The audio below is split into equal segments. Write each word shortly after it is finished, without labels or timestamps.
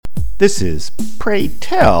This is Pray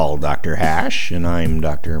Tell, Dr. Hash, and I'm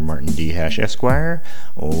Dr. Martin D. Hash, Esquire,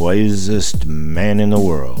 wisest man in the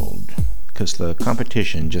world. 'Cause the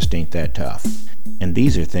competition just ain't that tough. And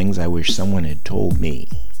these are things I wish someone had told me.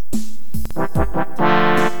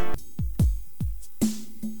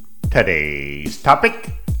 Today's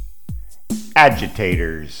topic: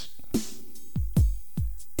 agitators.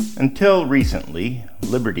 Until recently,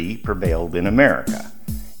 liberty prevailed in America,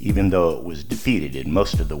 even though it was defeated in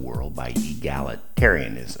most of the world by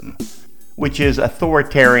egalitarianism, which is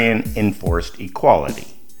authoritarian enforced equality,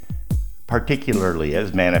 particularly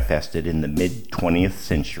as manifested in the mid-20th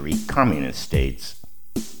century communist states.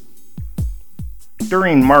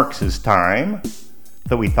 During Marx's time,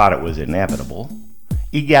 though he thought it was inevitable,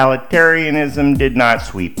 egalitarianism did not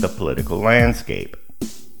sweep the political landscape.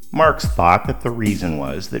 Marx thought that the reason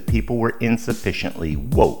was that people were insufficiently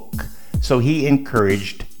woke, so he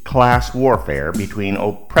encouraged class warfare between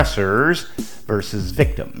oppressors versus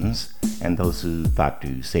victims, and those who thought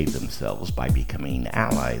to save themselves by becoming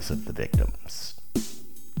allies of the victims.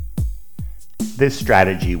 This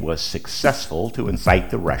strategy was successful to incite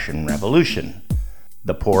the Russian Revolution.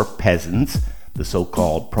 The poor peasants, the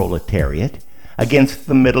so-called proletariat, against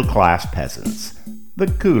the middle-class peasants, the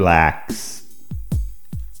kulaks.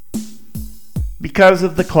 Because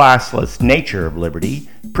of the classless nature of liberty,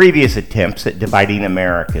 previous attempts at dividing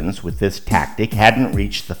Americans with this tactic hadn't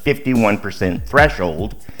reached the 51%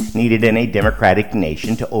 threshold needed in a democratic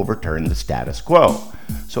nation to overturn the status quo.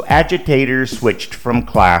 So agitators switched from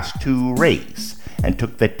class to race and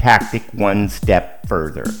took the tactic one step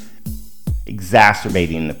further,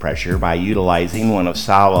 exacerbating the pressure by utilizing one of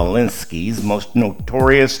Saul Alinsky's most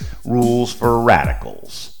notorious rules for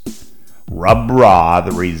radicals. Rub raw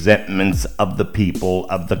the resentments of the people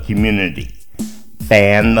of the community.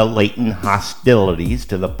 Fan the latent hostilities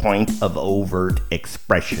to the point of overt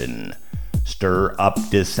expression. Stir up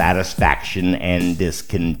dissatisfaction and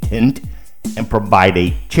discontent, and provide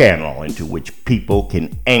a channel into which people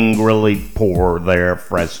can angrily pour their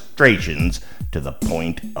frustrations to the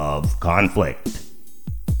point of conflict.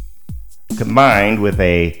 Combined with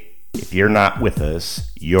a "if you're not with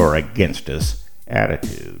us, you're against us"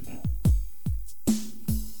 attitude.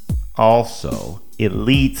 Also,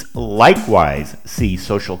 elites likewise see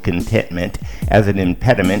social contentment as an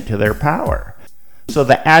impediment to their power. So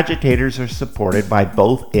the agitators are supported by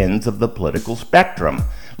both ends of the political spectrum,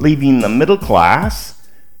 leaving the middle class,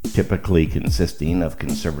 typically consisting of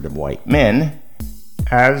conservative white men,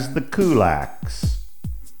 as the kulaks.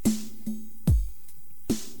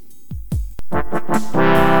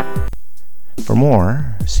 For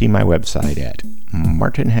more, see my website at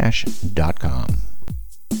martinhash.com.